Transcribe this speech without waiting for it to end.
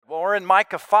We're in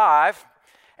Micah 5,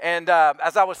 and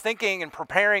as I was thinking and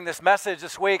preparing this message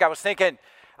this week, I was thinking,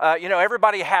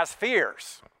 everybody has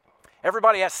fears.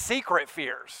 Everybody has secret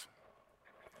fears.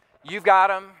 You've got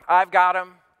them. I've got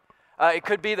them. It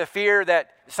could be the fear that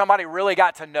somebody really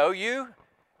got to know you,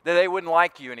 that they wouldn't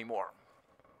like you anymore.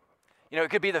 It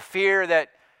could be the fear that,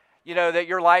 that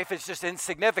your life is just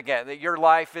insignificant, that your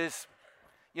life is,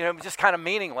 just kind of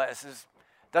meaningless,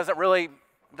 doesn't really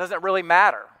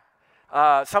matter.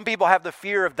 Some people have the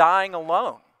fear of dying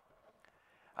alone.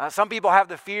 Some people have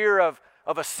the fear of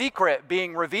a secret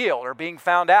being revealed or being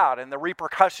found out and the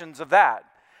repercussions of that.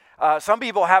 Some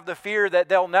people have the fear that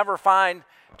they'll never find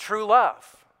true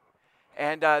love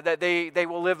and that they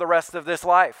will live the rest of this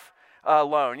life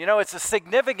alone. It's a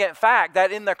significant fact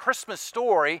that in the Christmas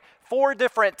story, 4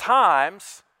 different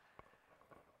times,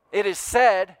 it is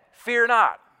said, fear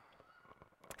not.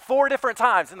 4 different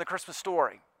times in the Christmas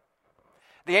story.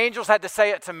 The angels had to say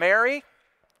it to Mary.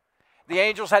 The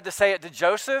angels had to say it to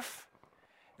Joseph.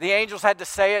 The angels had to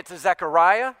say it to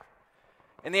Zechariah.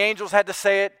 And the angels had to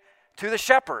say it to the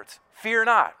shepherds. Fear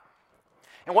not.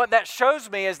 And what that shows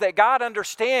me is that God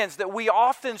understands that we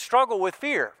often struggle with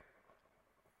fear.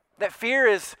 That fear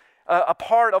is a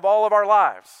part of all of our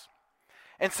lives.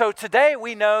 And so today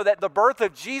we know that the birth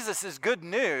of Jesus is good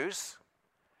news.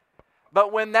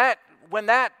 But when that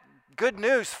good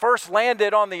news first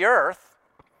landed on the earth,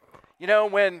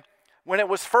 when it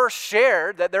was first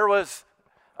shared that there was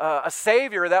a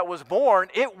Savior that was born,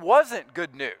 it wasn't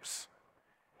good news.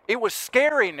 It was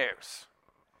scary news.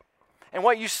 And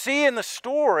what you see in the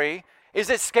story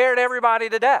is it scared everybody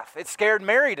to death. It scared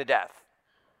Mary to death.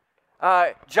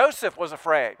 Joseph was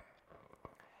afraid.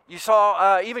 You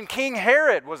saw even King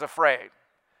Herod was afraid.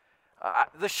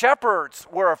 The shepherds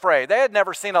were afraid. They had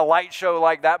never seen a light show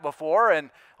like that before,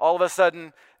 and all of a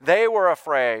sudden they were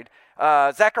afraid.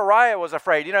 Zechariah was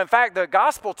afraid. In fact, the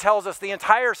gospel tells us the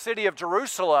entire city of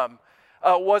Jerusalem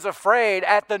was afraid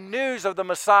at the news of the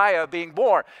Messiah being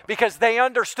born because they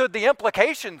understood the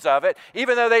implications of it,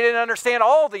 even though they didn't understand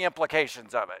all the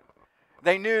implications of it.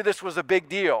 They knew this was a big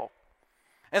deal.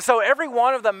 And so every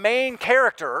one of the main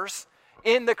characters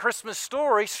in the Christmas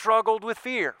story struggled with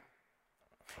fear.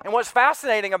 And what's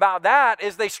fascinating about that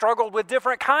is they struggled with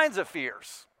different kinds of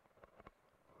fears.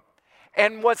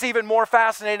 And what's even more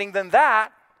fascinating than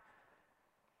that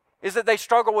is that they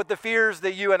struggle with the fears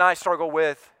that you and I struggle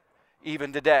with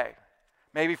even today.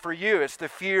 Maybe for you, it's the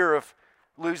fear of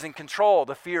losing control,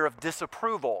 the fear of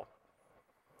disapproval,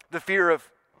 the fear of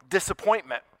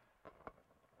disappointment,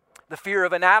 the fear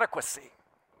of inadequacy.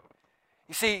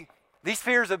 You see, these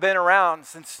fears have been around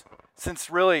since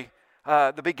really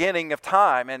the beginning of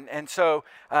time. And so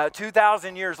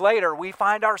 2,000 years later, we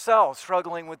find ourselves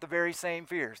struggling with the very same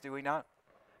fears, do we not?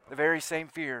 The very same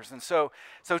fears. And so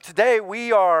today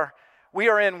we are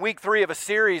in week 3 of a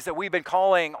series that we've been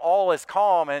calling All is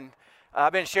Calm. And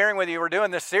I've been sharing with you, we're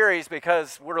doing this series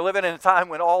because we're living in a time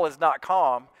when all is not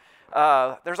calm.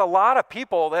 There's a lot of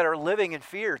people that are living in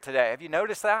fear today. Have you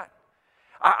noticed that?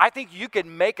 I think you could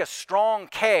make a strong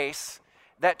case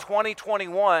that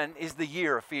 2021 is the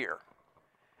year of fear.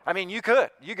 I mean, you could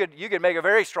make a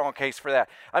very strong case for that.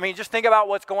 I mean, just think about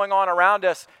what's going on around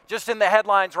us just in the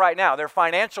headlines right now. There are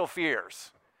financial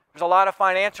fears. There's a lot of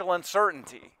financial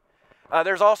uncertainty.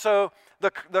 There's also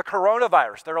the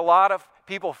coronavirus. There are a lot of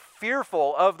people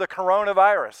fearful of the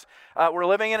coronavirus. We're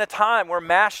living in a time where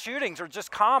mass shootings are just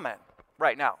common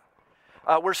right now.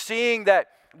 We're seeing that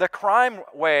the crime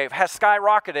wave has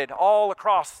skyrocketed all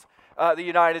across the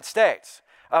United States.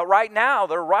 Right now,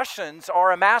 the Russians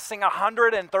are amassing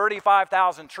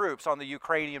 135,000 troops on the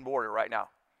Ukrainian border right now.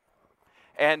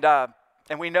 And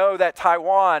we know that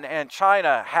Taiwan and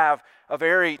China have a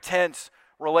very tense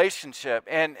relationship.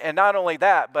 And not only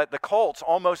that, but the Colts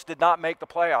almost did not make the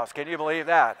playoffs. Can you believe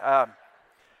that?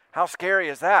 How scary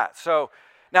is that? So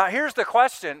now here's the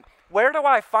question. Where do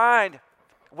I find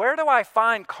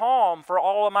calm for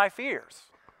all of my fears?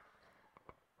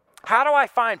 How do I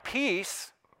find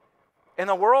peace in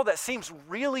a world that seems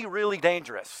really, really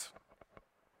dangerous?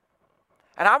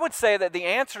 And I would say that the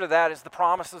answer to that is the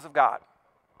promises of God.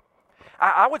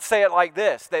 I would say it like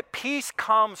this, that peace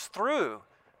comes through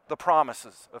the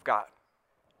promises of God.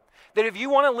 That if you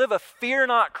want to live a fear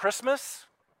not Christmas,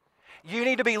 you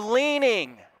need to be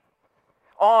leaning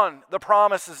on the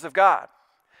promises of God.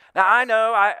 Now I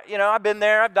know, I've been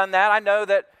there, I've done that. I know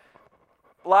that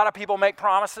a lot of people make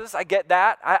promises. I get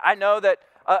that. I know that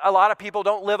a lot of people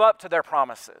don't live up to their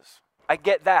promises. I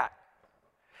get that.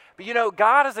 But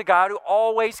God is a God who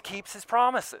always keeps his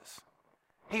promises.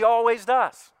 He always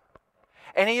does.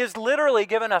 And he has literally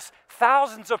given us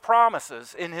thousands of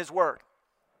promises in his word.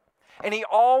 and he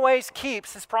always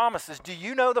keeps his promises. Do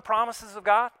you know the promises of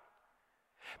God?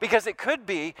 Because it could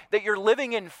be that you're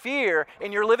living in fear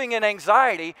and you're living in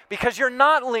anxiety because you're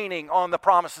not leaning on the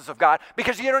promises of God,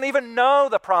 because you don't even know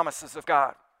the promises of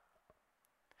God.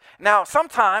 Now,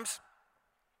 sometimes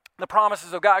the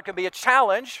promises of God can be a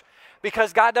challenge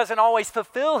because God doesn't always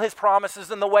fulfill his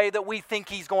promises in the way that we think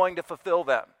he's going to fulfill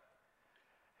them.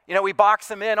 You know, we box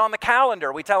him in on the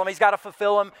calendar. We tell him he's got to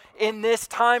fulfill them in this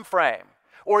time frame.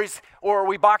 Or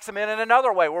we box him in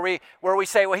another way where we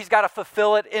say, well, he's got to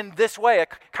fulfill it in this way,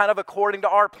 kind of according to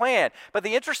our plan. But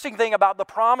the interesting thing about the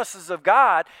promises of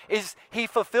God is he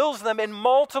fulfills them in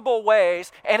multiple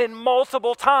ways and in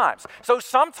multiple times. So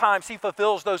sometimes he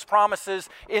fulfills those promises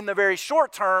in the very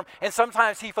short term, and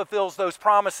sometimes he fulfills those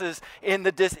promises in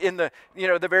the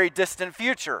very distant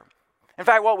future. In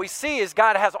fact, what we see is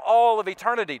God has all of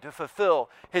eternity to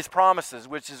fulfill his promises,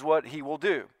 which is what he will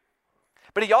do.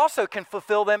 But he also can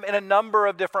fulfill them in a number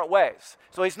of different ways.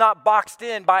 So he's not boxed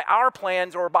in by our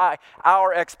plans or by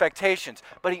our expectations,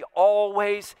 but he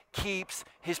always keeps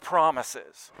his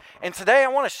promises. And today I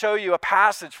want to show you a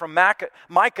passage from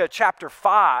Micah chapter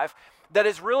 5 that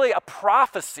is really a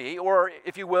prophecy, or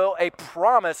if you will, a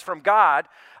promise from God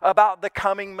about the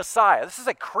coming Messiah. This is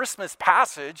a Christmas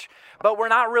passage, but we're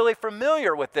not really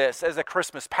familiar with this as a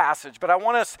Christmas passage. But I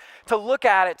want us to look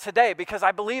at it today because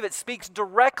I believe it speaks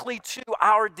directly to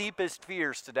our deepest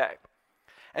fears today.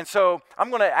 And so I'm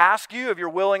going to ask you, if you're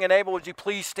willing and able, would you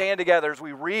please stand together as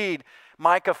we read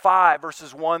Micah 5,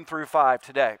 verses 1 through 5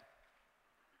 today.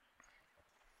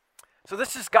 So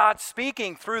this is God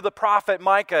speaking through the prophet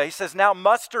Micah. He says, "Now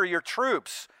muster your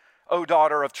troops, O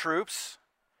daughter of troops.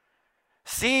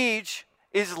 Siege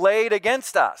is laid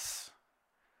against us.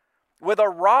 With a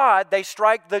rod they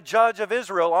strike the judge of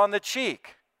Israel on the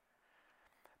cheek.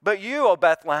 But you, O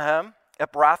Bethlehem,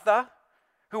 Ephrathah,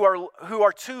 who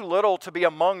are too little to be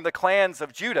among the clans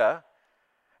of Judah,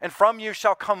 and from you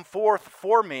shall come forth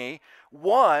for me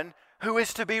one who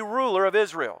is to be ruler of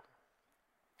Israel,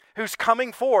 whose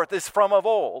coming forth is from of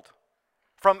old,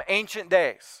 from ancient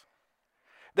days.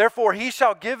 Therefore he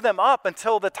shall give them up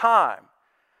until the time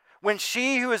when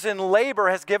she who is in labor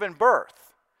has given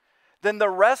birth. Then the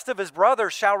rest of his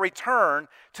brothers shall return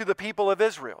to the people of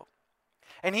Israel.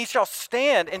 And he shall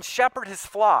stand and shepherd his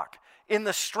flock in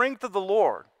the strength of the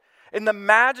Lord, in the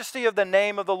majesty of the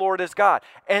name of the Lord his God.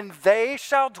 And they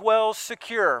shall dwell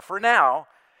secure. For now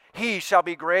he shall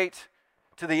be great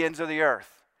to the ends of the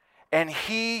earth, and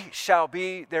he shall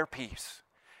be their peace.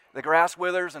 The grass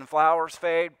withers and flowers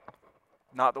fade,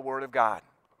 not the word of God.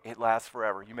 It lasts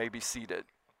forever." You may be seated.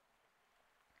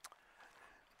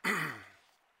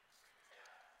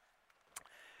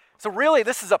 So really,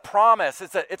 this is a promise.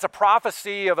 It's a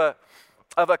prophecy of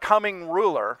a coming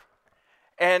ruler.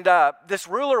 And this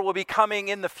ruler will be coming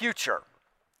in the future.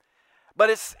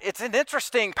 But it's an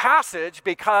interesting passage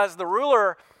because the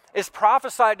ruler is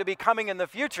prophesied to be coming in the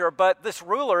future, but this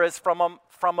ruler is from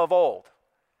of old.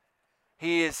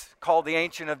 He is called the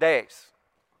Ancient of Days.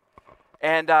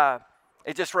 And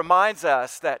it just reminds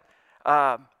us that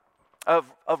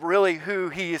of really who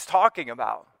he is talking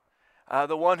about.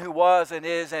 The one who was and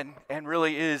is and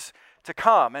really is to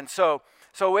come. And so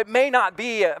it may not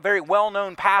be a very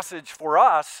well-known passage for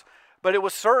us, but it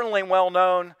was certainly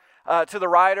well-known to the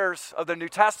writers of the New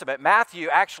Testament. Matthew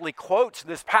actually quotes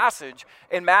this passage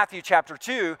in Matthew chapter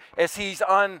 2 as he's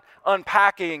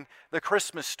unpacking the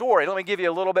Christmas story. Let me give you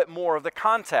a little bit more of the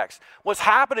context. What's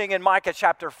happening in Micah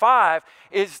chapter 5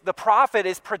 is the prophet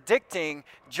is predicting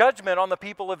judgment on the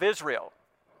people of Israel.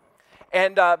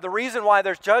 And the reason why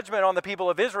there's judgment on the people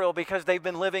of Israel because they've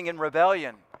been living in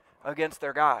rebellion against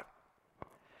their God.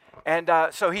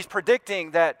 And so he's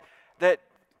predicting that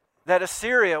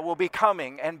Assyria will be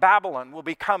coming and Babylon will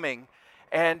be coming,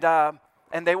 and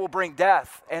they will bring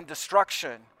death and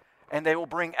destruction, and they will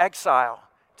bring exile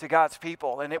to God's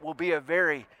people, and it will be a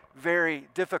very, very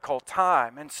difficult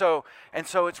time. And so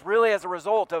it's really as a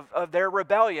result of their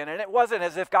rebellion. And it wasn't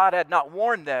as if God had not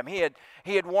warned them. He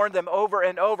had warned them over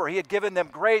and over. He had given them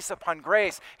grace upon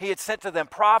grace. He had sent to them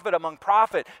prophet among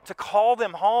prophet to call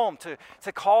them home,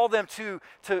 to call them to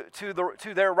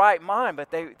their right mind, but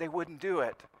they wouldn't do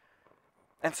it.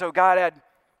 And so God had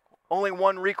only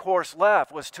one recourse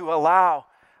left, was to allow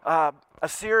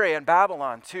Assyria and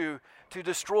Babylon to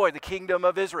destroy the kingdom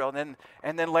of Israel, and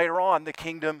then later on the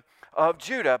kingdom of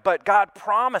Judah. But God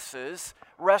promises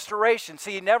restoration.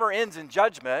 See, he never ends in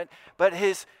judgment, but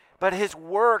his but his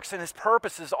works and his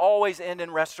purposes always end in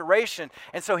restoration.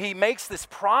 And so he makes this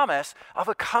promise of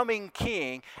a coming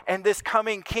king, and this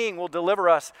coming king will deliver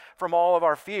us from all of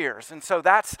our fears. And so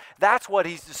that's what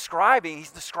he's describing. He's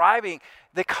describing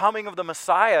the coming of the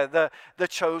Messiah, the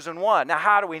chosen one. Now,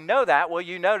 how do we know that? Well,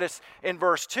 you notice in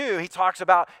verse 2, he talks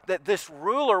about that this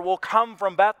ruler will come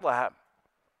from Bethlehem,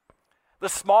 the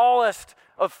smallest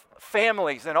of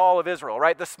families in all of Israel,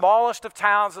 right? The smallest of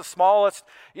towns, the smallest,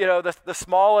 the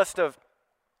smallest of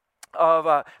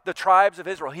the tribes of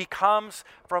Israel. He comes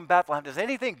from Bethlehem. Does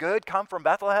anything good come from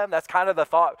Bethlehem? That's kind of the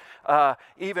thought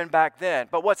even back then.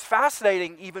 But what's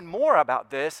fascinating even more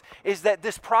about this is that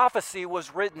this prophecy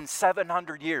was written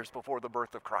 700 years before the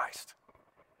birth of Christ.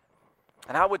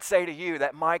 And I would say to you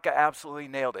that Micah absolutely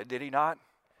nailed it, did he not?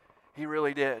 He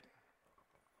really did.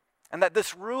 And that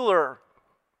this ruler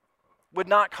would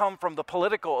not come from the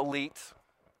political elite,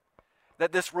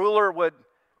 that this ruler would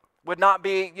not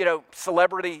be,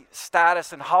 celebrity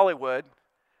status in Hollywood.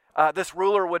 This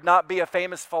ruler would not be a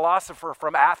famous philosopher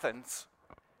from Athens,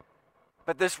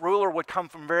 but this ruler would come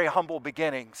from very humble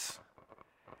beginnings,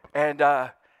 and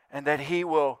that he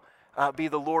will be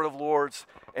the Lord of Lords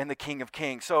and the King of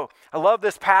Kings. So I love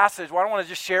this passage. What I want to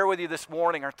just share with you this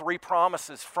morning are 3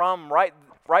 promises from right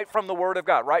from the Word of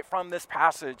God, right from this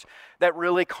passage, that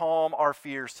really calm our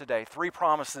fears today. 3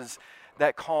 promises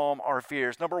that calm our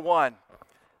fears.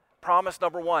 Promise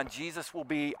number 1, Jesus will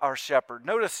be our shepherd.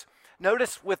 Notice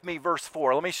with me verse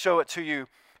 4. Let me show it to you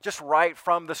just right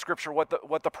from the scripture, what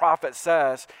the prophet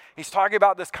says. He's talking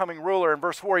about this coming ruler. In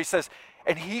verse 4, he says,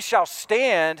 "And he shall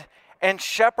stand and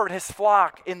shepherd his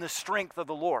flock in the strength of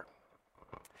the Lord,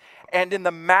 and in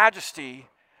the majesty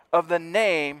of the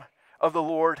name of the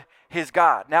Lord his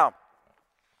God." Now,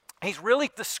 he's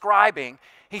really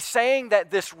he's saying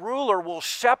that this ruler will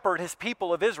shepherd his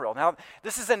people of Israel. Now,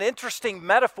 this is an interesting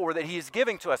metaphor that he is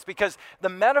giving to us, because the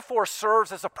metaphor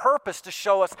serves as a purpose to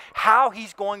show us how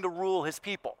he's going to rule his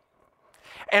people.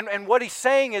 And what he's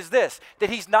saying is this, that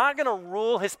he's not going to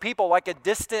rule his people like a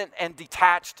distant and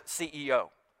detached CEO.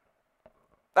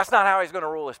 That's not how he's going to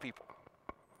rule his people.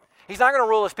 He's not going to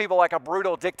rule his people like a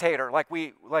brutal dictator like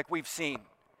we've seen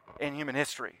in human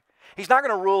history. He's not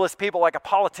going to rule his people like a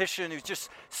politician who's just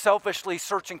selfishly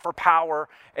searching for power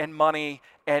and money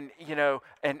and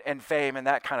fame and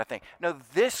that kind of thing. No,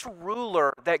 this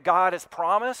ruler that God has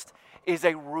promised is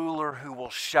a ruler who will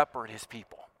shepherd his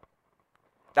people.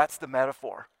 That's the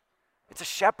metaphor. It's a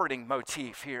shepherding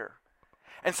motif here.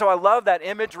 And so I love that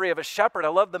imagery of a shepherd. I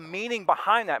love the meaning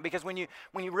behind that, because when you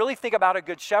really think about a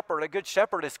good shepherd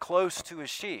is close to his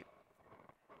sheep.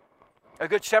 A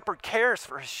good shepherd cares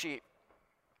for his sheep.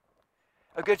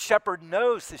 A good shepherd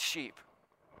knows his sheep.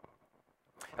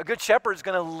 A good shepherd is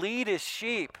going to lead his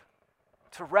sheep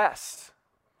to rest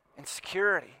and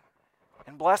security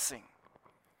and blessing.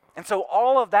 And so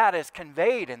all of that is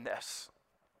conveyed in this.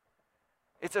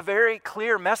 It's a very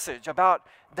clear message about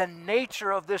the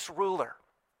nature of this ruler.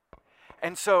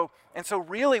 And so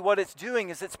really what it's doing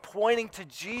is it's pointing to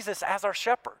Jesus as our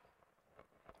shepherd.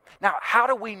 Now, how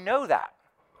do we know that?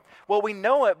 Well, we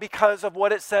know it because of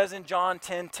what it says in John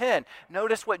 10:10.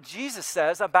 Notice what Jesus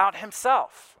says about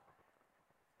himself.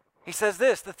 He says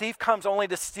this, "The thief comes only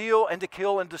to steal and to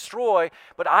kill and destroy,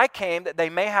 but I came that they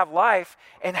may have life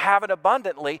and have it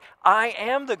abundantly. I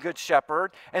am the good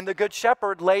shepherd, and the good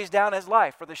shepherd lays down his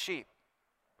life for the sheep."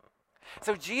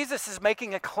 So Jesus is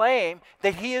making a claim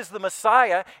that he is the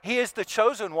Messiah, he is the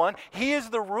chosen one, he is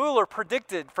the ruler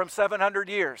predicted from 700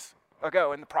 years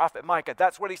ago in the prophet Micah.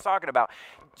 That's what he's talking about.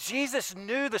 Jesus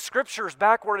knew the scriptures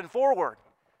backward and forward.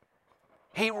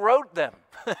 He wrote them.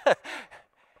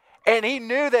 And he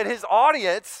knew that his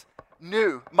audience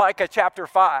knew Micah chapter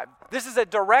 5. This is a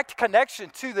direct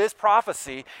connection to this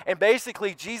prophecy. And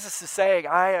basically Jesus is saying,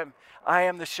 I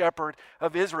am the shepherd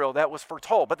of Israel that was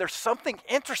foretold. But there's something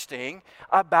interesting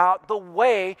about the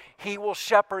way he will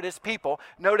shepherd his people.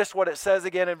 Notice what it says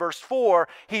again in verse 4.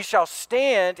 "He shall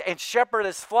stand and shepherd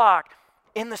his flock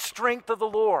in the strength of the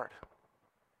Lord,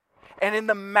 and in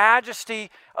the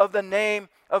majesty of the name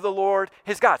of the Lord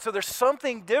his God." So there's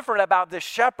something different about this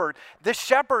shepherd. This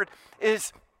shepherd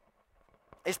is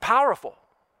powerful.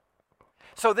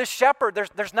 So this shepherd,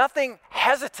 there's nothing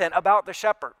hesitant about the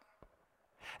shepherd.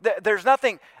 There's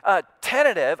nothing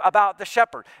tentative about the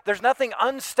shepherd. There's nothing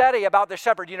unsteady about the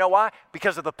shepherd. You know why?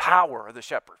 Because of the power of the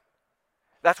shepherd.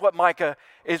 That's what Micah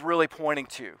is really pointing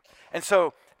to. And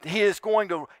so he's going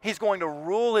to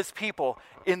rule his people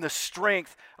in the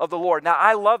strength of the Lord. Now,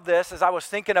 I love this as I was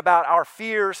thinking about our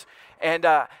fears, and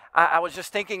I was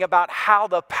just thinking about how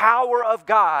the power of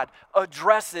God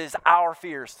addresses our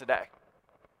fears today,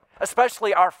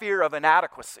 especially our fear of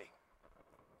inadequacy.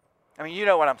 I mean, you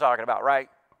know what I'm talking about, right?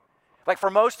 Like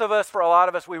for most of us, for a lot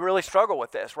of us, we really struggle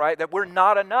with this, right? That we're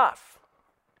not enough.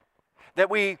 That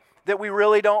we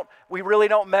really don't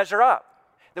measure up.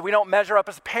 That we don't measure up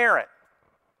as a parent.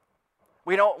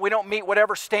 We don't meet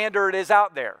whatever standard is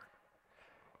out there.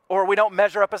 Or we don't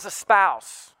measure up as a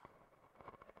spouse.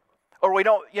 Or we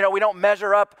don't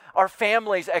measure up our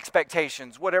family's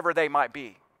expectations, whatever they might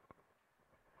be.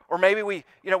 Or maybe we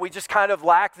just kind of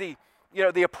lack the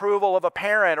approval of a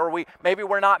parent, or maybe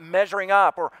we're not measuring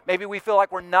up, or maybe we feel like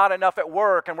we're not enough at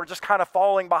work and we're just kind of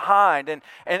falling behind.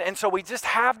 And so we just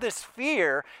have this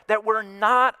fear that we're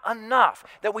not enough,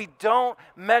 that we don't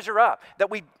measure up, that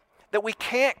we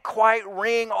can't quite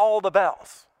ring all the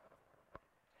bells.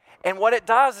 And what it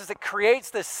does is it creates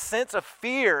this sense of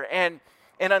fear and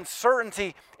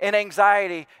uncertainty and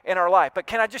anxiety in our life. But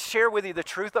can I just share with you the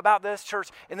truth about this,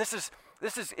 church? And this is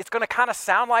it's going to kind of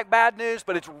sound like bad news,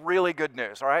 but it's really good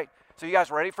news, all right? So you guys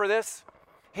ready for this?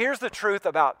 Here's the truth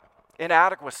about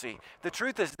inadequacy. The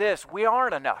truth is this: we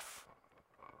aren't enough.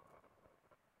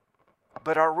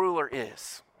 But our ruler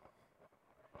is.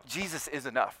 Jesus is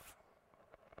enough.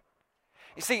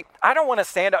 You see, I don't want to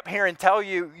stand up here and tell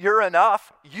you you're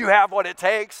enough, you have what it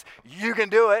takes, you can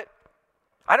do it.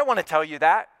 I don't want to tell you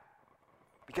that,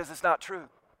 because it's not true.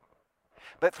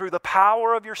 But through the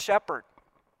power of your shepherd,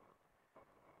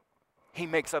 he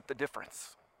makes up the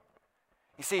difference.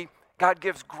 You see, God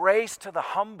gives grace to the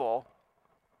humble,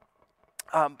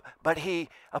 but he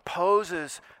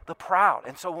opposes the proud.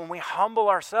 And so when we humble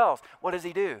ourselves, what does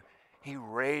he do? He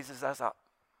raises us up.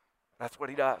 That's what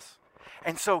he does.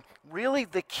 And so really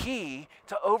the key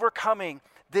to overcoming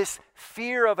this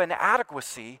fear of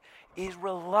inadequacy is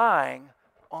relying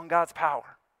on God's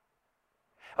power.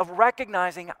 Of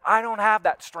recognizing I don't have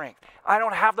that strength. I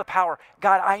don't have the power.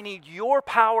 God, I need your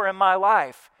power in my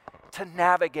life to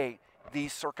navigate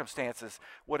these circumstances,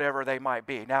 whatever they might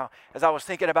be. Now, as I was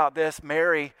thinking about this,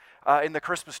 Mary in the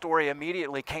Christmas story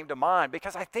immediately came to mind,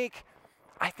 because I think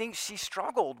she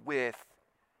struggled with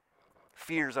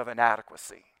fears of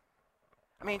inadequacy.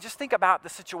 I mean, just think about the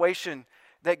situation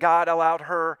that God allowed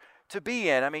her to be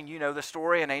in. I mean, you know the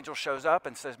story. An angel shows up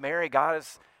and says, Mary, God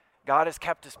has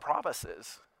kept his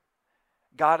promises.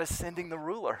 God is sending the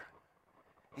ruler.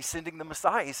 He's sending the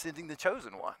Messiah. He's sending the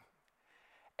chosen one.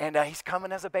 And he's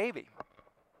coming as a baby.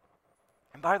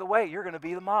 And by the way, you're going to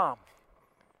be the mom.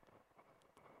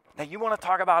 Now, you want to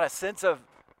talk about a sense of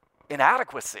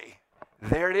inadequacy.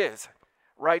 There it is,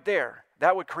 right there.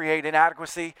 That would create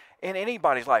inadequacy in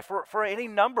anybody's life for any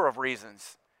number of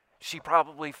reasons. She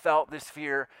probably felt this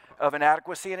fear of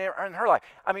inadequacy in her life.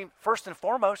 I mean, first and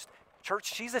foremost,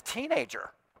 church, she's a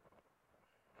teenager.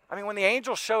 I mean, when the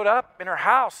angel showed up in her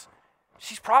house,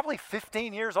 she's probably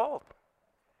 15 years old.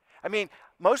 I mean,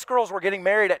 most girls were getting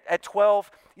married at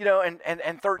 12,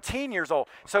 and 13 years old.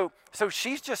 So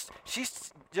she's just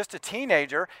a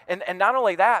teenager, and not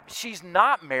only that, she's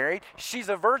not married. She's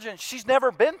a virgin. She's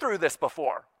never been through this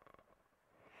before.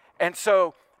 And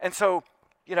so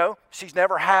she's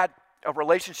never had a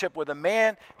relationship with a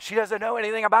man. She doesn't know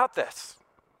anything about this.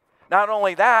 Not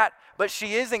only that, but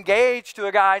she is engaged to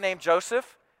a guy named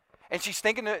Joseph, and she's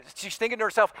thinking to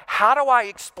herself, how do I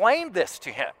explain this to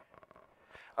him?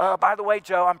 By the way,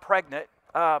 Joe, I'm pregnant,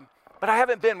 but I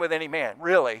haven't been with any man,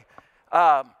 really.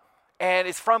 And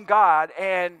it's from God,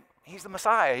 and he's the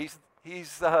Messiah.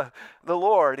 He's the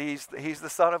Lord. He's the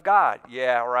Son of God.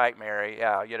 Yeah, right, Mary.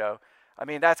 Yeah, I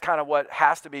mean, that's kind of what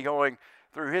has to be going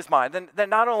through his mind. Then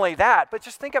not only that, but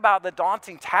just think about the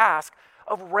daunting task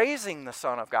of raising the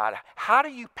Son of God. How do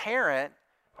you parent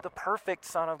the perfect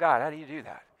Son of God? How do you do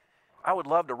that? I would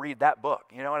love to read that book.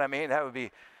 You know what I mean?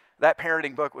 That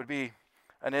parenting book would be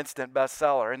an instant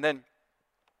bestseller. And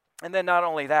then not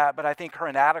only that, but I think her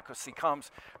inadequacy comes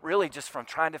really just from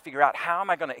trying to figure out, how am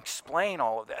I going to explain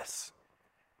all of this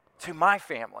to my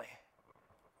family,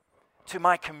 to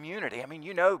my community? I mean,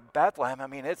 Bethlehem, I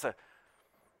mean, it's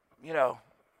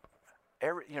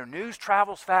news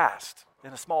travels fast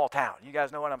in a small town. You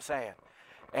guys know what I'm saying.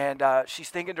 And she's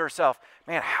thinking to herself,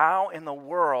 man, how in the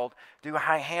world do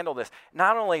I handle this?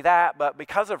 Not only that, but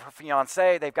because of her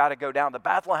fiancé, they've got to go down to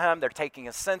Bethlehem. They're taking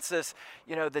a census.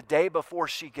 The day before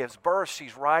she gives birth,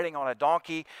 she's riding on a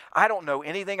donkey. I don't know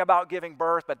anything about giving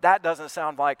birth, but that doesn't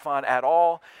sound like fun at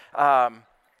all.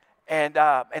 And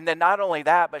then not only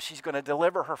that, but she's going to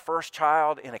deliver her first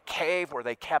child in a cave where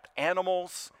they kept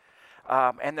animals.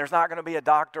 And there's not going to be a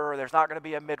doctor, there's not going to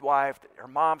be a midwife, her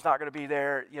mom's not going to be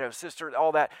there, sister,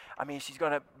 all that. I mean, she's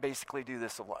going to basically do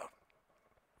this alone.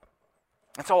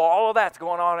 And so all of that's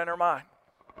going on in her mind.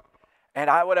 And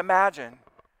I would imagine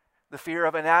the fear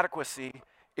of inadequacy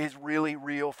is really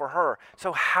real for her.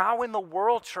 So how in the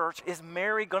world, church, is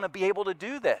Mary going to be able to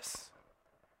do this?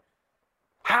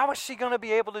 How is she going to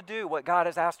be able to do what God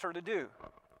has asked her to do?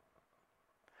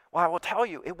 Well, I will tell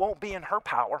you, it won't be in her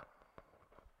power.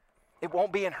 It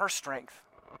won't be in her strength,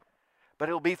 but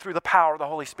it'll be through the power of the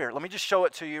Holy Spirit. Let me just show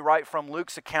it to you right from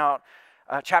Luke's account,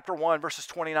 chapter 1, verses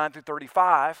 29 through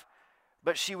 35.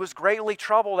 But she was greatly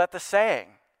troubled at the saying,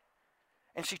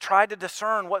 and she tried to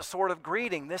discern what sort of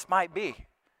greeting this might be.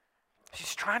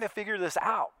 She's trying to figure this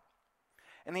out.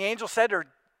 And the angel said to her,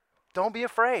 don't be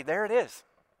afraid. There it is.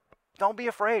 Don't be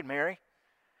afraid, Mary,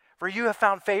 for you have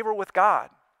found favor with God.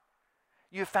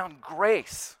 You have found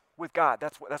grace with God.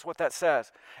 That's what that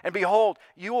says. And behold,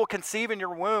 you will conceive in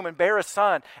your womb and bear a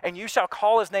son, and you shall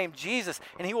call his name Jesus,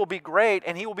 and he will be great,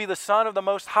 and he will be the Son of the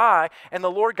Most High, and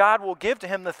the Lord God will give to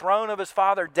him the throne of his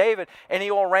father David, and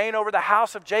he will reign over the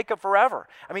house of Jacob forever.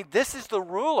 I mean, this is the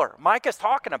ruler Micah's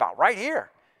talking about right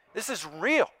here. This is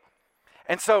real.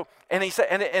 And so, and he said,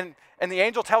 and the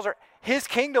angel tells her, his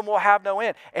kingdom will have no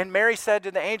end. And Mary said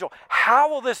to the angel, how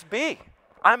will this be?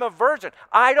 I'm a virgin.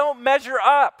 I don't measure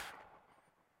up.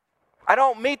 I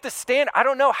don't meet the standard. I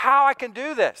don't know how I can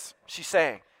do this, she's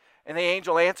saying. And the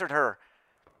angel answered her,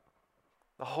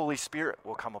 the Holy Spirit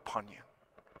will come upon you,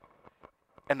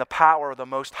 and the power of the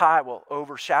Most High will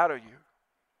overshadow you.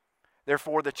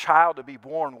 Therefore, the child to be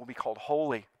born will be called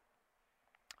Holy,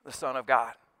 the Son of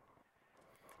God.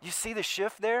 You see the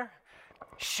shift there?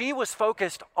 She was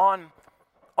focused on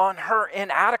her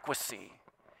inadequacy,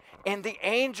 and the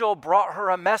angel brought her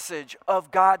a message of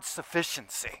God's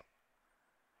sufficiency.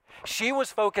 She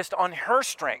was focused on her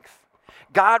strength.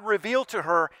 God revealed to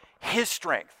her his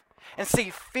strength. And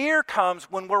see, fear comes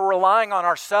when we're relying on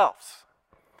ourselves.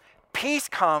 Peace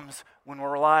comes when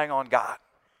we're relying on God.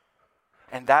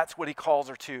 And that's what he calls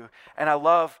her to. And I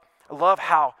love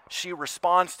how she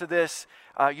responds to this.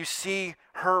 You see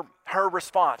her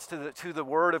response to the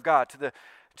word of God,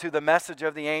 to the message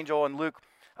of the angel in Luke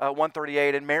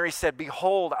 1:38. And Mary said,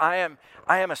 behold, I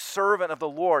am a servant of the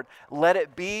Lord. Let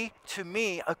it be to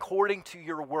me according to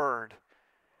your word.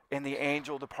 And the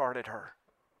angel departed her.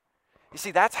 You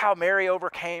see, that's how Mary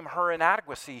overcame her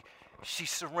inadequacy. She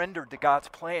surrendered to God's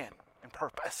plan and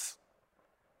purpose.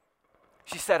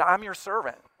 She said, I'm your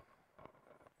servant,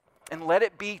 and let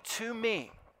it be to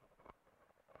me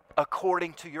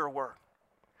according to your word.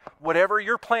 Whatever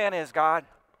your plan is, God,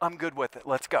 I'm good with it.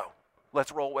 Let's go.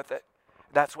 Let's roll with it.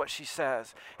 That's what she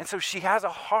says. And so she has a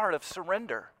heart of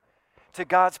surrender to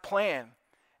God's plan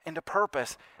and to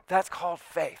purpose. That's called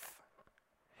faith.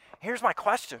 Here's my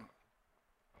question.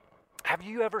 Have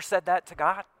you ever said that to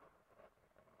God?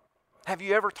 Have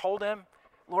you ever told him,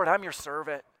 Lord, I'm your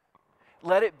servant.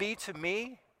 Let it be to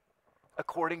me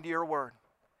according to your word,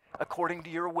 according to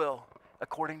your will,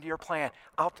 according to your plan.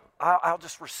 I'll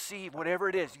just receive whatever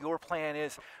it is your plan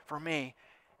is for me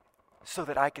so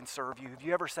that I can serve you. Have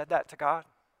you ever said that to God?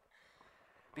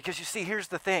 Because you see, here's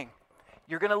the thing.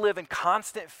 You're going to live in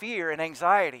constant fear and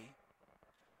anxiety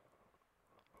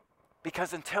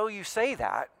because until you say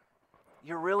that,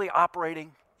 you're really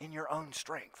operating in your own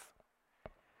strength.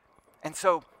 And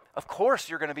so, of course,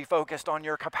 you're going to be focused on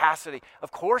your capacity.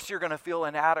 Of course, you're going to feel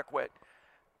inadequate.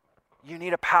 You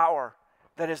need a power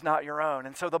that is not your own.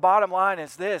 And so the bottom line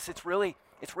is this. It's really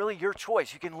your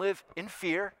choice. You can live in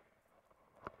fear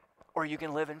or you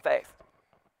can live in faith.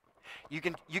 You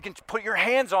can put your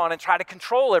hands on and try to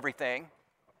control everything,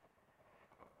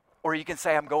 or you can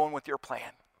say, I'm going with your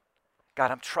plan.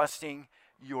 God, I'm trusting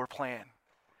your plan.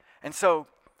 And so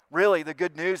really the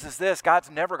good news is this. God's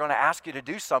never going to ask you to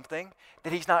do something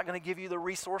that he's not going to give you the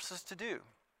resources to do.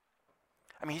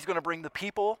 I mean, he's going to bring the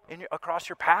people across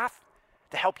your path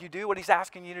to help you do what he's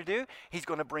asking you to do. He's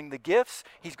going to bring the gifts.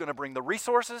 He's going to bring the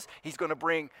resources. He's going to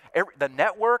bring the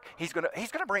network. He's going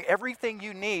to bring everything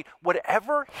you need.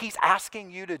 Whatever he's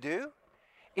asking you to do,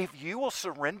 if you will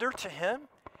surrender to him,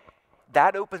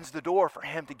 that opens the door for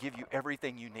him to give you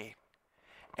everything you need.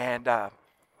 And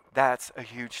that's a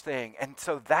huge thing. And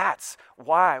so that's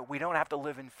why we don't have to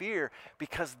live in fear,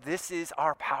 because this is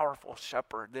our powerful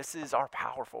shepherd. This is our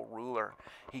powerful ruler.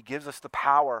 He gives us the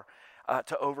power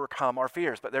to overcome our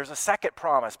fears. But there's a second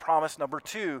promise. Promise number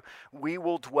 2, we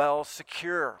will dwell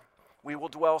secure. We will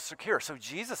dwell secure. So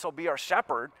Jesus will be our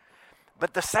shepherd.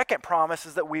 But the second promise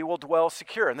is that we will dwell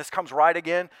secure. And this comes right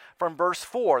again from verse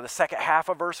 4, the second half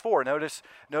of verse 4. Notice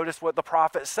what the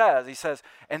prophet says. He says,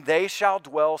 and they shall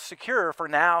dwell secure, for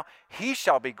now he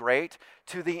shall be great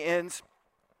to the ends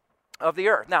of the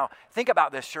earth. Now, think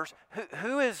about this, church.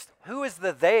 Who is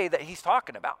the they that he's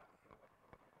talking about?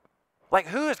 Like,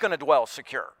 who is going to dwell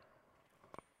secure?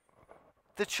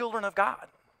 The children of God.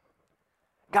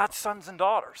 God's sons and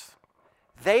daughters.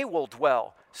 They will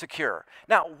dwell secure.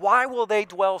 Now, why will they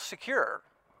dwell secure?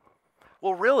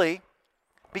 Well, really,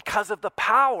 because of the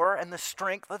power and the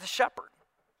strength of the shepherd,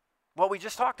 what we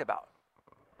just talked about.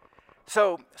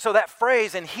 So that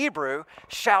phrase in Hebrew,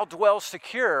 shall dwell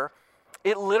secure,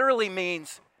 it literally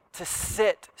means to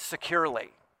sit securely.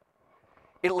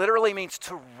 It literally means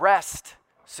to rest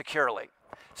securely.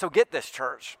 So get this,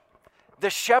 church. The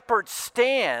shepherd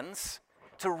stands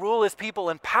to rule his people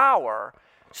in power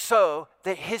so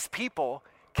that his people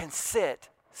can sit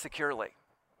securely.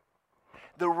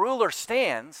 The ruler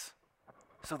stands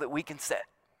so that we can sit.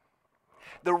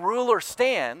 The ruler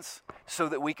stands so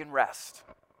that we can rest.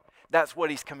 That's what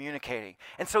he's communicating.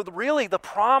 And so really the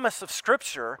promise of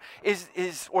Scripture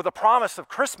or the promise of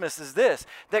Christmas is this,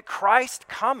 that Christ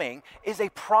coming is a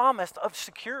promise of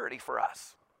security for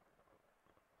us.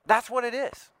 That's what it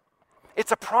is.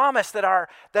 It's a promise that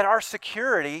our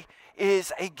security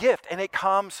is a gift, and it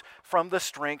comes from the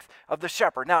strength of the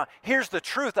shepherd. Now, here's the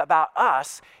truth about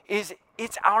us, is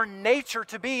it's our nature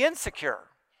to be insecure.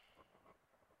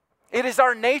 It is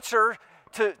our nature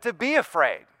to be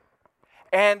afraid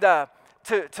and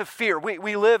to fear.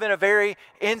 We live in a very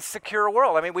insecure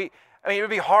world. I mean, it would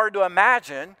be hard to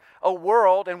imagine a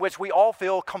world in which we all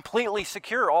feel completely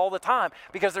secure all the time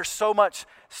because there's so much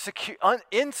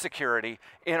insecurity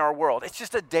in our world. It's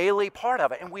just a daily part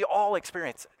of it, and we all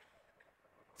experience it.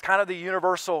 It's kind of the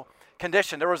universal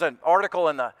condition. There was an article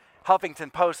in the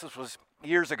Huffington Post, this was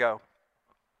years ago,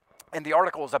 and the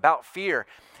article was about fear,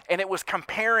 and it was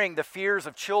comparing the fears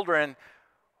of children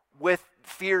with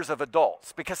fears of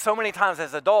adults, because so many times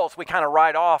as adults we kind of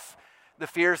write off the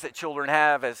fears that children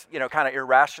have as, kind of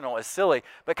irrational, as silly.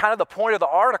 But kind of the point of the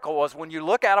article was when you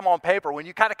look at them on paper, when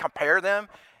you kind of compare them,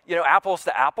 apples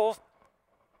to apples,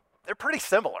 they're pretty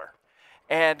similar.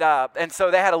 And so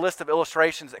they had a list of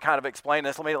illustrations that kind of explain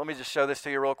this. Let me just show this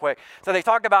to you real quick. So they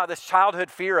talked about this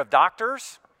childhood fear of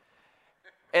doctors,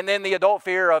 and then the adult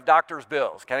fear of doctors'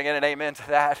 bills. Can I get an amen to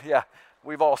that? Yeah,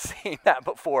 we've all seen that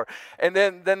before. And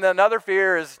then another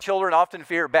fear is children often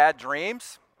fear bad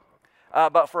dreams.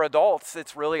 But for adults,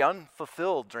 it's really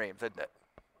unfulfilled dreams, isn't it?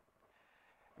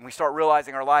 And we start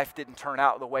realizing our life didn't turn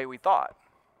out the way we thought.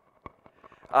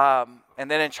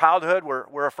 And then in childhood,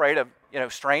 we're afraid of,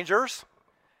 strangers.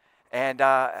 And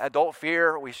adult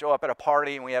fear, we show up at a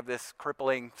party and we have this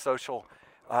crippling social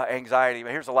anxiety.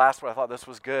 But here's the last one. I thought this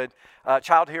was good.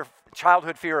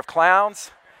 Childhood fear of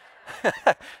clowns.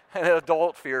 And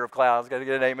adult fear of clowns. Got to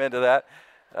get an amen to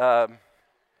that.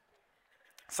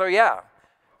 So yeah.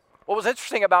 What was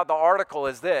interesting about the article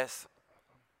is this.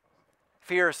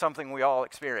 Fear is something we all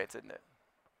experience, isn't it?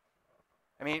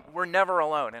 I mean, we're never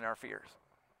alone in our fears.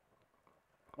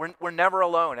 We're never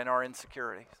alone in our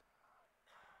insecurities.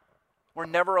 We're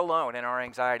never alone in our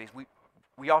anxieties.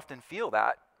 We often feel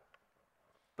that,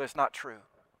 but it's not true.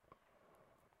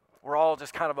 We're all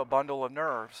just kind of a bundle of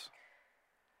nerves.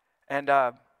 And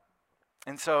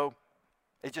so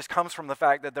it just comes from the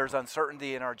fact that there's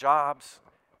uncertainty in our jobs.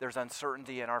 There's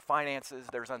uncertainty in our finances.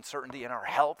 There's uncertainty in our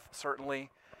health, certainly.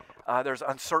 There's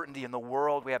uncertainty in the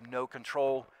world. We have no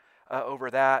control over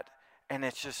that. And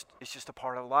it's just a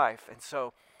part of life. And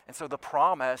so the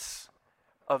promise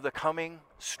of the coming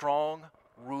strong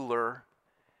ruler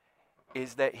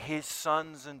is that his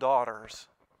sons and daughters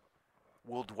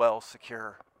will dwell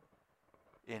secure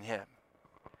in him.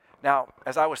 Now,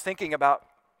 as I was thinking about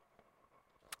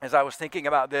this, I was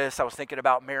thinking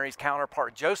about Mary's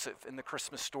counterpart, Joseph, in the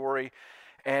Christmas story.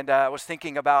 And I was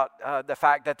thinking about the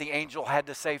fact that the angel had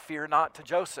to say, "Fear not," to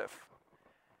Joseph.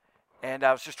 And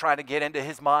I was just trying to get into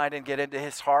his mind and get into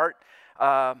his heart.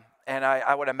 And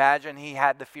I would imagine he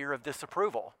had the fear of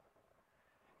disapproval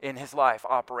in his life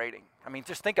operating. I mean,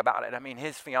 just think about it. I mean,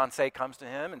 his fiancée comes to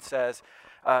him and says,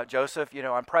 Joseph,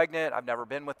 I'm pregnant. I've never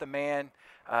been with a man.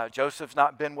 Joseph's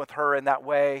not been with her in that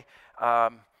way.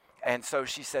 And so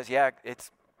she says, yeah,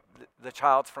 it's the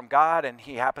child's from God, and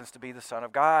he happens to be the Son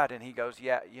of God. And he goes,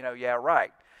 yeah,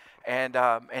 right.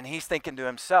 And he's thinking to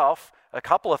himself a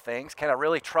couple of things. Can I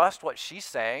really trust what she's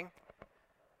saying?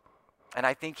 And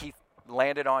I think he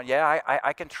landed on,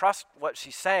 I can trust what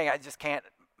she's saying. I just can't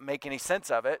make any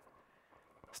sense of it.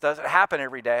 This doesn't happen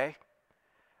every day.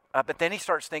 But then he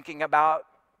starts thinking about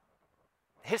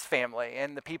his family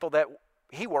and the people that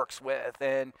he works with,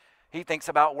 and he thinks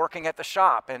about working at the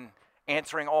shop and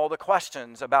answering all the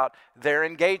questions about their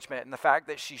engagement and the fact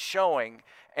that she's showing,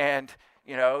 and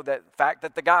the fact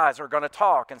that the guys are going to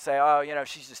talk and say, oh,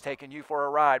 she's just taking you for a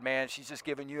ride, man. She's just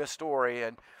giving you a story,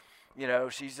 and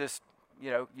she's just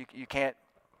you can't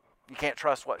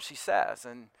trust what she says,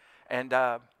 and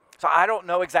So I don't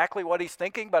know exactly what he's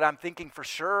thinking, but I'm thinking for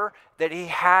sure that he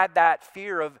had that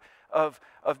fear of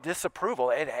disapproval.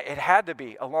 It had to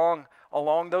be along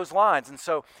those lines. And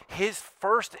so his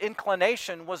first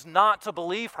inclination was not to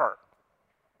believe her.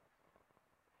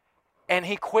 And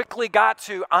he quickly got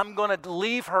to, I'm going to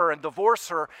leave her and divorce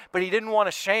her, but he didn't want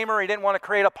to shame her. He didn't want to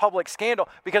create a public scandal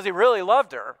because he really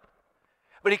loved her.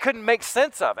 But he couldn't make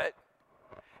sense of it.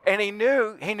 And he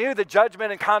knew the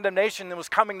judgment and condemnation that was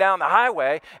coming down the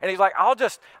highway. And he's like, I'll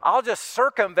just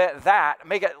circumvent that,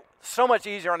 make it so much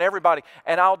easier on everybody,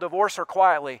 and I'll divorce her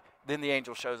quietly. Then the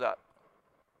angel shows up.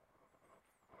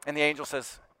 And the angel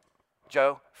says,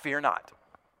 Joe, fear not.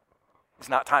 It's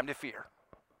not time to fear.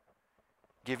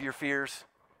 Give your fears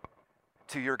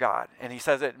to your God. And he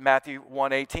says it in Matthew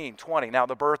 1:18, 20. Now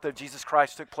the birth of Jesus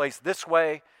Christ took place this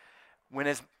way when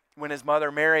his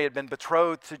mother Mary had been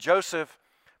betrothed to Joseph.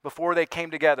 Before they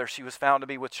came together, she was found to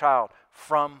be with child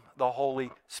from the Holy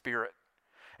Spirit.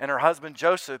 And her husband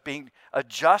Joseph, being a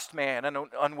just man and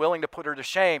unwilling to put her to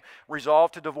shame,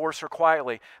 resolved to divorce her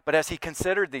quietly. But as he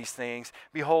considered these things,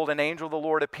 behold, an angel of the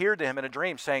Lord appeared to him in a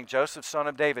dream, saying, Joseph, son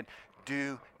of David,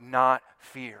 do not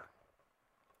fear.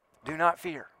 Do not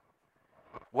fear.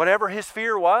 Whatever his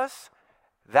fear was,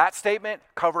 that statement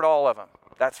covered all of them.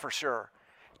 That's for sure.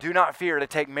 Do not fear to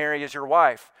take Mary as your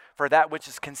wife, for that which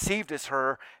is conceived as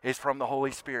her is from the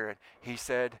Holy Spirit. He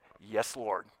said, yes,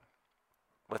 Lord.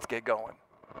 Let's get going.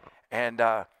 And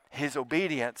his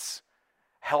obedience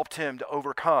helped him to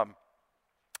overcome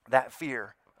that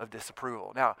fear of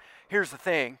disapproval. Now, here's the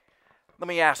thing. Let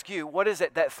me ask you, what is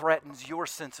it that threatens your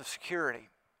sense of security?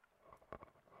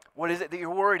 What is it that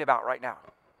you're worried about right now?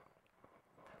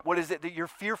 What is it that you're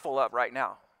fearful of right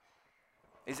now?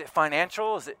 Is it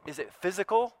financial? Is it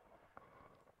physical?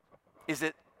 Is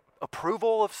it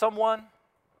approval of someone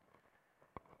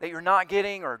that you're not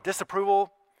getting, or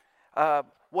disapproval?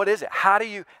 What is it? How do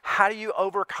you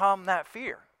overcome that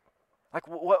fear? Like,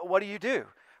 what do you do?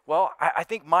 Well, I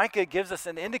think Micah gives us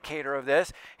an indicator of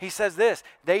this. He says this,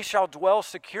 they shall dwell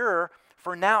secure,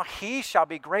 for now he shall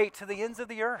be great to the ends of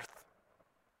the earth.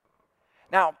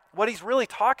 Now, what he's really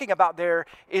talking about there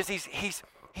is he's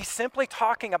simply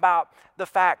talking about the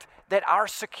fact that our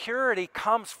security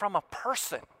comes from a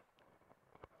person.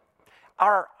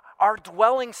 Our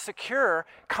dwelling secure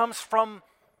comes from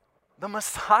the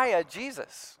Messiah,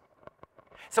 Jesus.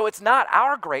 So it's not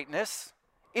our greatness,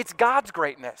 it's God's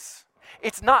greatness.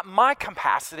 It's not my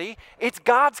capacity, it's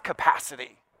God's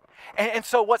capacity. And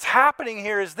so what's happening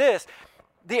here is this.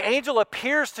 The angel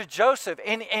appears to Joseph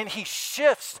and he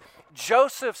shifts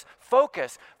Joseph's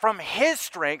focus from his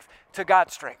strength to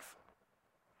God's strength.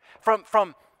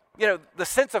 From the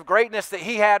sense of greatness that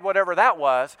he had, whatever that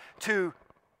was, to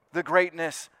the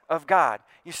greatness of God.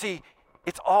 You see,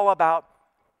 it's all about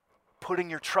putting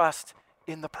your trust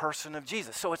in the person of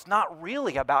Jesus. So it's not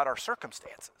really about our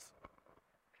circumstances.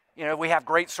 We have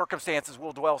great circumstances,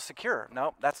 we'll dwell secure.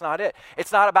 No, that's not it.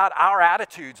 It's not about our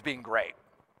attitudes being great.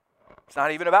 It's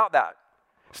not even about that.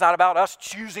 It's not about us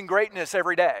choosing greatness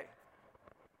every day.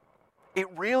 It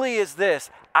really is this.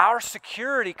 Our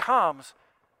security comes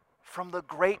from the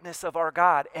greatness of our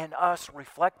God and us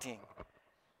reflecting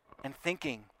and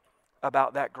thinking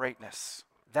about that greatness.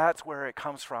 That's where it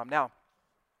comes from. Now,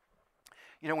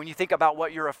 when you think about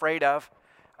what you're afraid of,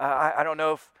 I don't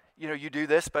know if you do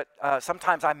this, but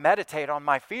sometimes I meditate on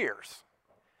my fears.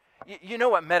 You know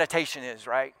what meditation is,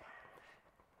 right?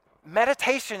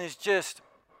 Meditation is just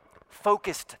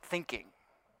focused thinking.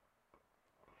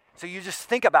 So you just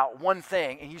think about one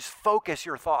thing and you just focus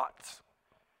your thoughts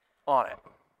on it.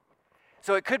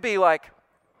 So it could be like,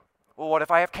 well, what if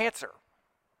I have cancer?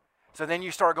 So then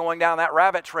you start going down that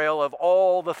rabbit trail of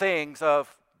all the things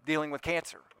of dealing with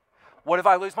cancer. What if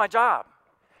I lose my job?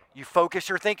 You focus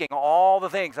your thinking on all the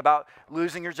things about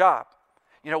losing your job.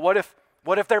 What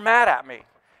if they're mad at me?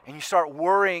 And you start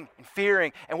worrying and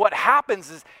fearing. And what happens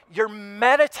is you're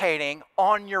meditating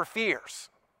on your fears.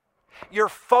 You're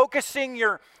focusing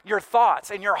your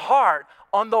thoughts and your heart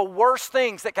on the worst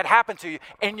things that could happen to you,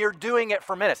 and you're doing it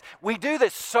for minutes. We do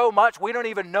this so much, we don't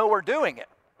even know we're doing it.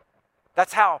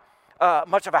 That's how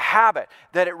much of a habit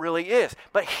that it really is.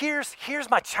 But here's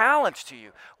my challenge to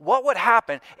you. What would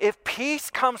happen if peace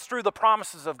comes through the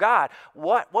promises of God?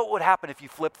 What would happen if you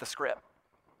flip the script?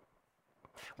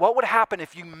 What would happen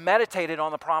if you meditated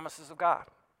on the promises of God?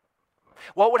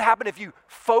 What would happen if you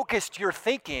focused your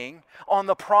thinking on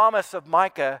the promise of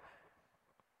Micah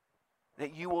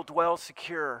that you will dwell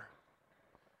secure?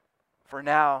 For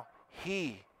now,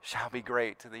 he shall be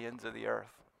great to the ends of the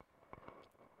earth.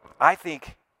 I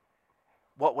think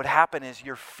what would happen is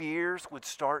your fears would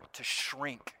start to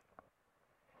shrink.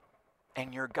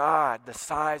 and your God, the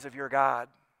size of your God,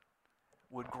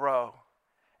 would grow,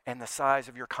 and the size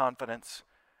of your confidence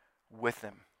with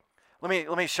him.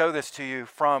 Let me show this to you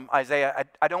from Isaiah.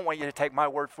 I don't want you to take my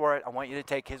word for it. I want you to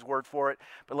take his word for it.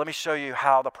 But let me show you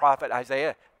how the prophet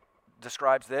Isaiah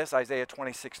describes this. Isaiah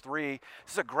 26:3.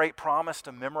 This is a great promise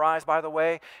to memorize, by the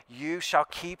way. You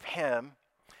keep him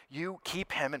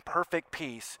in perfect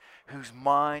peace, whose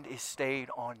mind is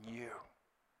stayed on you.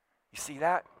 You see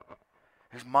that?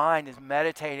 Whose mind is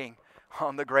meditating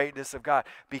on the greatness of God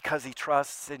because he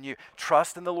trusts in you.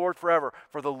 Trust in the Lord forever,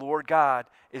 for the Lord God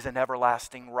is an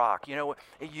everlasting rock. You know,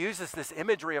 it uses this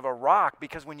imagery of a rock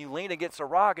because when you lean against a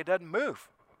rock, it doesn't move.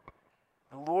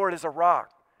 The Lord is a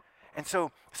rock. And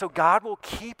so God will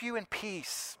keep you in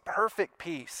peace, perfect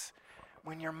peace,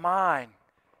 when your mind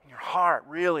and your heart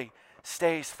really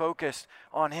stays focused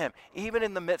on him. Even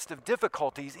in the midst of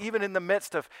difficulties, even in the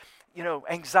midst of,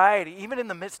 anxiety, even in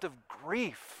the midst of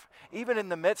grief, even in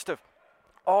the midst of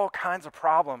all kinds of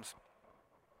problems,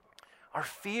 our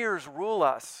fears rule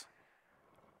us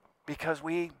because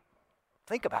we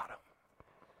think about them.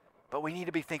 But we need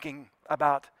to be thinking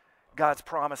about God's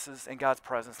promises and God's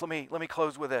presence. Let me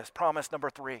close with this. Promise number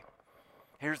 3.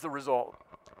 Here's the result.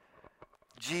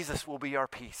 Jesus will be our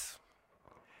peace.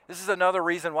 This is another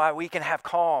reason why we can have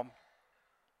calm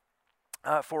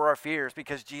for our fears,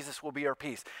 because Jesus will be our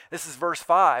peace. This is verse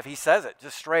 5. He says it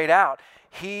just straight out.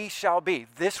 He shall be,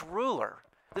 this ruler,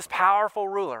 this powerful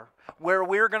ruler, where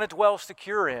we're going to dwell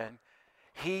secure in,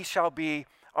 he shall be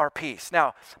our peace.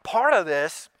 Now, part of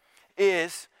this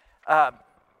is an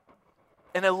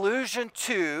allusion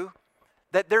to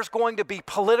that there's going to be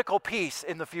political peace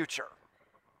in the future.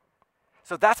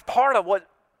 So that's part of what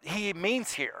he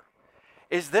means here,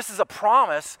 is this is a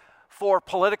promise for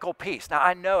political peace. Now,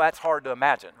 I know that's hard to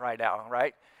imagine right now,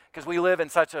 right? Because we live in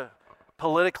such a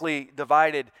politically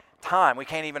divided time. We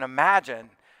can't even imagine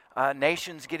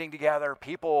nations getting together,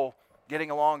 people getting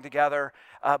along together.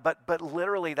 But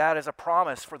literally that is a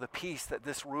promise for the peace that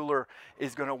this ruler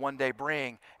is going to one day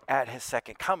bring at his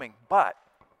second coming. But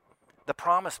the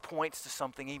promise points to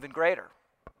something even greater.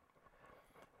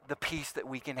 The peace that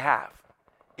we can have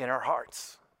in our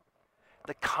hearts.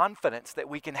 The confidence that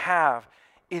we can have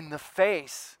in the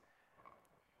face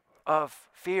of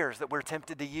fears that we're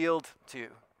tempted to yield to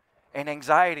and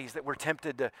anxieties that we're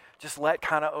tempted to just let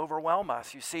kind of overwhelm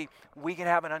us. You see, we can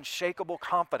have an unshakable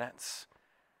confidence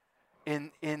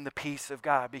in the peace of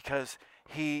God because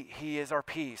He is our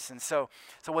peace. And so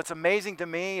what's amazing to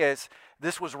me is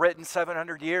this was written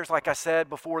 700 years, like I said,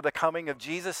 before the coming of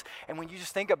Jesus. And when you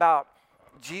just think about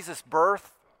Jesus'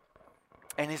 birth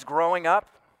and his growing up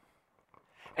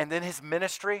and then his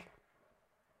ministry,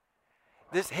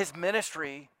 his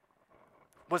ministry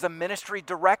was a ministry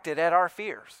directed at our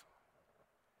fears.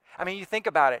 I mean, you think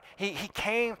about it. He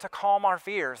came to calm our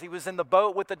fears. He was in the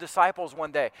boat with the disciples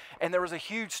one day, and there was a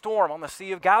huge storm on the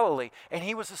Sea of Galilee, and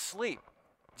he was asleep.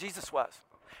 Jesus was.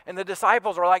 And the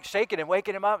disciples are like shaking him,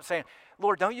 waking him up, saying,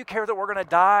 Lord, don't you care that we're going to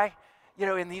die,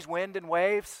 in these wind and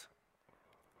waves?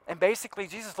 And basically,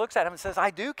 Jesus looks at him and says, I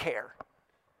do care.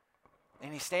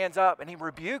 And he stands up and he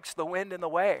rebukes the wind and the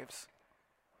waves.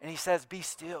 And he says, be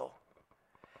still.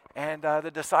 And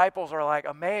the disciples are like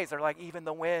amazed. They're like, even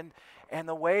the wind and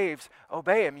the waves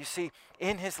obey him. You see,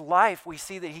 in his life, we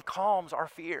see that he calms our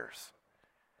fears,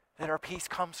 that our peace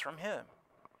comes from him.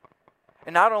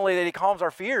 And not only that he calms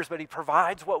our fears, but he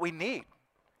provides what we need.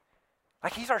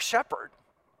 Like he's our shepherd.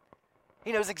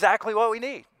 He knows exactly what we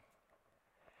need.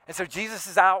 And so Jesus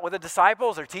is out with the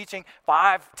disciples. They're teaching.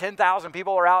 10,000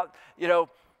 people are out,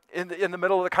 in the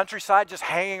middle of the countryside, just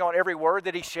hanging on every word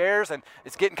that he shares. And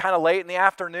it's getting kind of late in the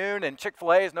afternoon, and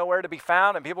Chick-fil-A is nowhere to be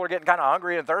found, and people are getting kind of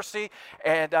hungry and thirsty.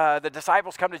 And the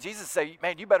disciples come to Jesus and say,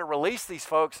 man, you better release these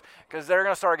folks because they're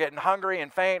going to start getting hungry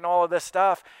and faint and all of this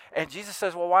stuff. And Jesus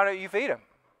says, well, why don't you feed them?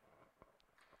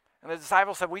 And the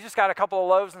disciples said, we just got a couple of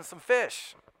loaves and some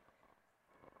fish.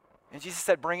 And Jesus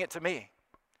said, bring it to me.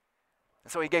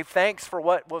 And so he gave thanks for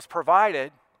what was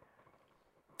provided,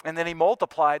 and then he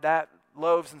multiplied that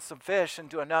loaves and some fish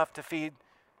into enough to feed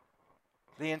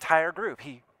the entire group.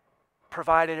 He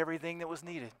provided everything that was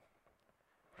needed.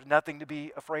 There's nothing to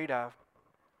be afraid of.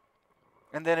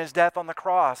 And then his death on the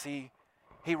cross, he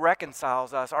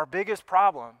reconciles us. Our biggest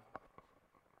problem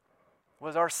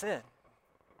was our sin.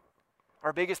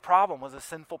 Our biggest problem was a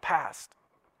sinful past.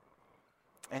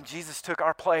 And Jesus took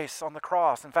our place on the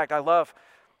cross. In fact, I love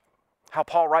how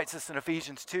Paul writes this in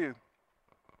Ephesians 2,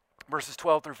 verses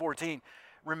 12 through 14.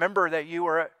 Remember that you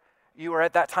were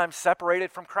at that time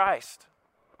separated from Christ.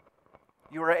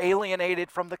 You were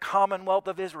alienated from the commonwealth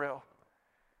of Israel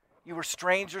You were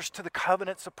strangers to the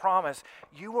covenants of promise.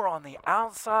 You were on the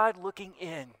outside looking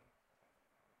in.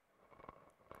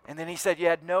 And then he said you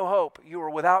had no hope. You were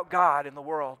without God in the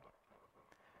world.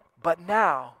 But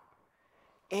now,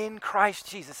 in Christ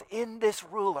Jesus, in this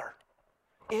ruler,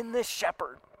 in this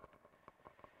shepherd,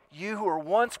 you who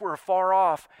were far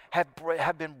off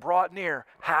have been brought near.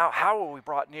 How were we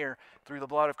brought near? Through the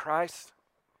blood of Christ.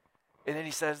 And then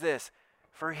he says this,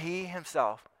 for he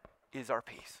himself is our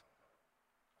peace.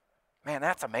 Man,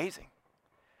 that's amazing.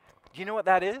 Do you know what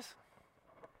that is?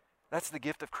 That's the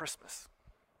gift of Christmas.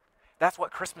 That's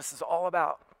what Christmas is all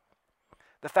about.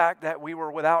 The fact that we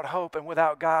were without hope and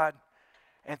without God,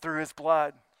 and through his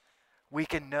blood, we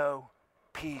can know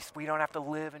peace. We don't have to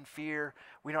live in fear.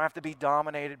 We don't have to be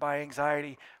dominated by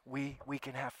anxiety. We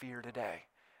can have fear today.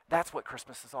 That's what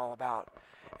Christmas is all about.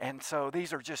 And so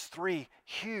these are just three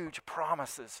huge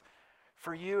promises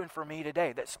for you and for me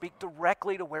today that speak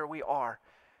directly to where we are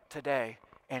today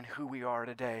and who we are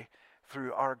today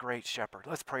through our great shepherd.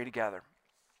 Let's pray together.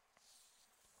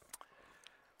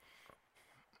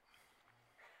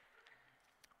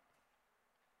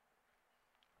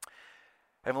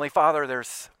 Heavenly Father,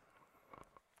 there's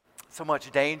so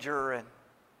much danger and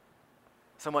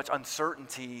so much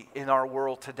uncertainty in our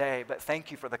world today, but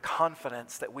thank you for the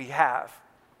confidence that we have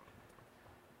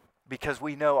because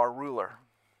we know our ruler.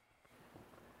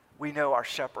 We know our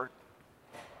shepherd.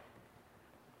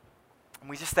 And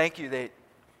we just thank you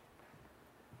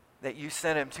that you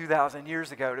sent him 2,000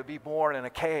 years ago to be born in a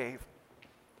cave,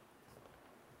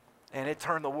 and it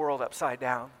turned the world upside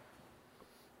down.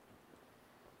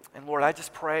 And Lord, I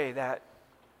just pray that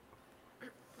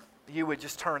you would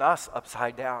just turn us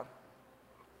upside down.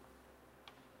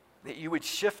 That you would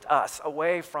shift us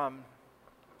away from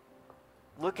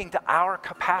looking to our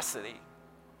capacity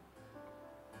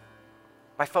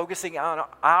by focusing on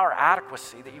our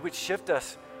adequacy, that you would shift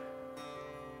us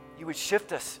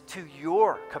to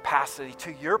your capacity,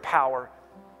 to your power,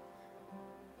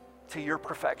 to your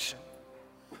perfection.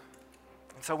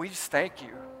 And so we just thank you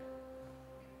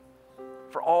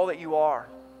for all that you are,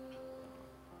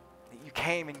 that you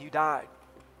came and you died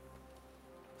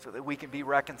so that we can be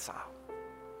reconciled.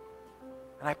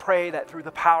 And I pray that through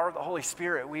the power of the Holy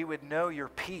Spirit, we would know your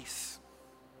peace.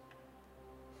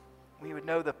 We would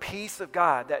know the peace of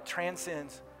God that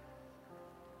transcends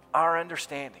our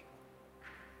understanding,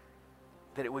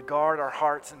 that it would guard our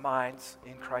hearts and minds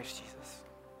in Christ Jesus.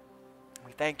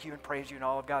 We thank you and praise you, and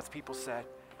all of God's people said,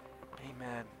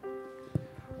 amen.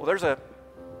 Well, there's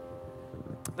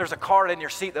a card in your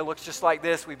seat that looks just like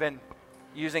this. We've been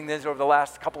using this over the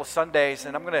last couple of Sundays,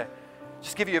 and I'm going to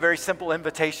just give you a very simple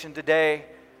invitation today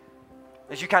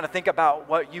as you kind of think about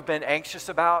what you've been anxious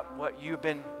about, what you've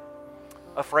been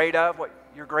afraid of, what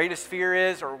your greatest fear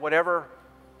is, or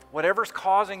whatever's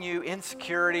causing you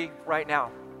insecurity right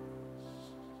now.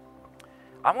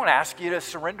 I want to ask you to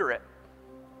surrender it.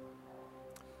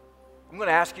 I'm going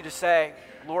to ask you to say,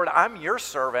 Lord, I'm your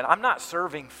servant. I'm not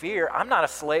serving fear. I'm not a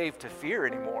slave to fear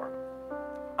anymore.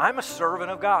 I'm a servant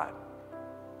of God.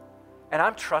 And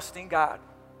I'm trusting God.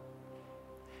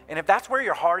 And if that's where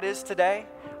your heart is today,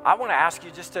 I want to ask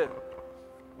you just to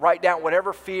write down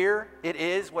whatever fear it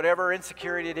is, whatever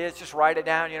insecurity it is, just write it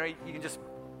down. You can just,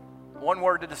 one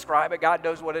word to describe it. God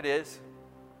knows what it is.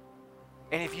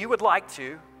 And if you would like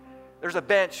to, there's a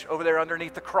bench over there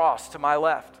underneath the cross to my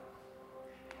left.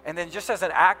 And then just as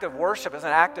an act of worship, as an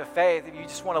act of faith, if you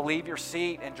just want to leave your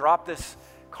seat and drop this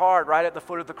card right at the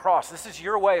foot of the cross, this is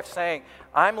your way of saying,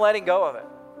 I'm letting go of it.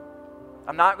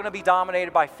 I'm not going to be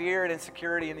dominated by fear and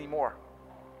insecurity anymore.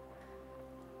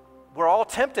 We're all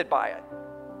tempted by it,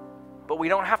 but we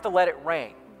don't have to let it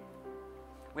reign.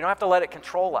 We don't have to let it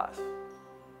control us.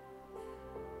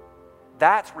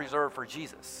 That's reserved for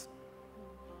Jesus.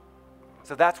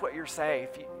 So that's what you're saying.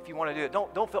 If you want to do it,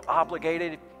 don't feel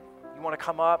obligated. If you want to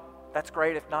come up, that's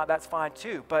great. If not, that's fine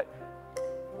too. But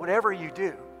whatever you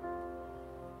do,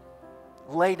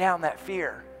 lay down that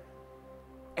fear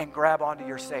and grab onto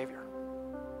your Savior.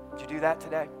 Would you do that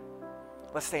today?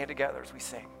 Let's stand together as we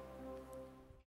sing.